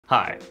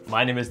Hi,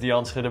 my name is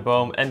Dion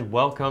Schuddeboom and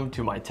welcome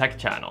to my tech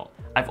channel.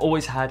 I've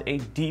always had a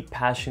deep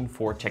passion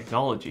for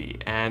technology,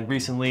 and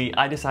recently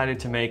I decided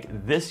to make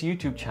this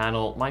YouTube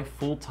channel my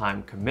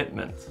full-time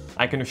commitment.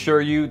 I can assure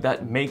you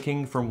that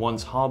making from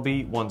one's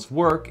hobby one's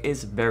work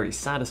is very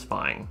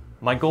satisfying.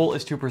 My goal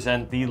is to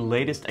present the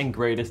latest and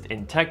greatest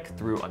in tech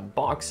through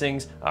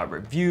unboxings,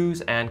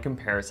 reviews, and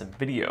comparison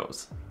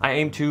videos. I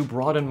aim to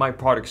broaden my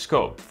product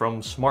scope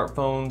from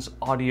smartphones,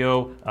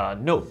 audio,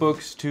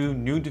 notebooks to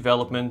new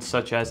developments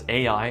such as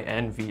AI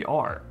and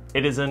VR.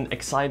 It is an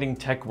exciting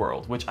tech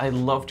world which I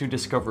love to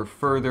discover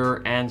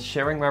further and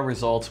sharing my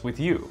results with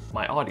you,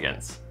 my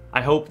audience.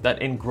 I hope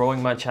that in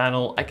growing my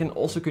channel, I can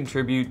also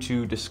contribute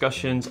to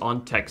discussions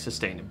on tech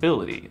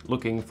sustainability,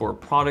 looking for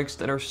products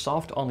that are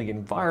soft on the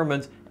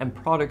environment and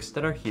products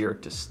that are here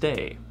to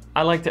stay.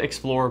 I like to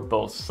explore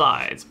both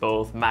sides,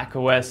 both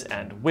macOS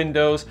and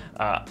Windows,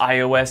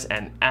 iOS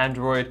and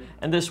Android,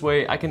 and this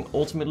way I can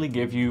ultimately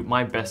give you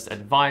my best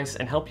advice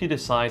and help you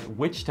decide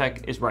which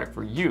tech is right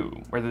for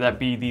you, whether that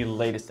be the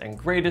latest and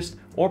greatest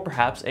or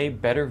perhaps a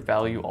better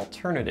value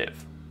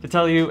alternative. To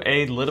tell you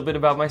a little bit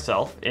about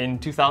myself, in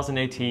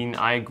 2018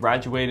 I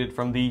graduated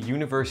from the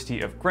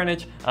University of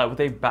Greenwich with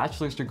a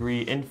bachelor's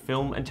degree in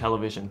film and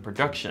television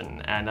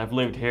production, and I've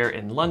lived here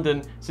in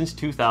London since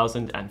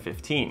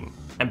 2015.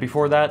 And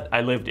before that, I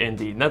lived in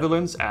the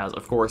Netherlands, as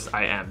of course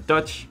I am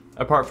Dutch.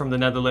 Apart from the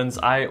Netherlands,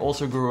 I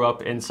also grew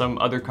up in some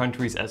other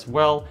countries as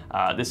well.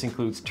 This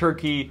includes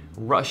Turkey,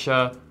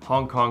 Russia,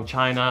 Hong Kong,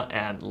 China,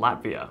 and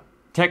Latvia.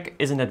 Tech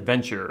is an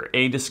adventure,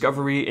 a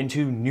discovery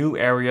into new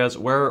areas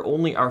where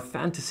only our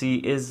fantasy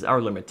is our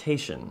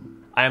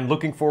limitation. I am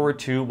looking forward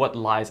to what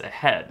lies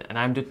ahead, and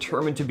I'm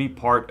determined to be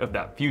part of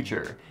that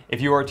future. If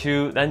you are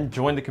too, then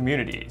join the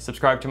community,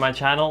 subscribe to my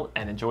channel,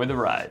 and enjoy the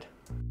ride.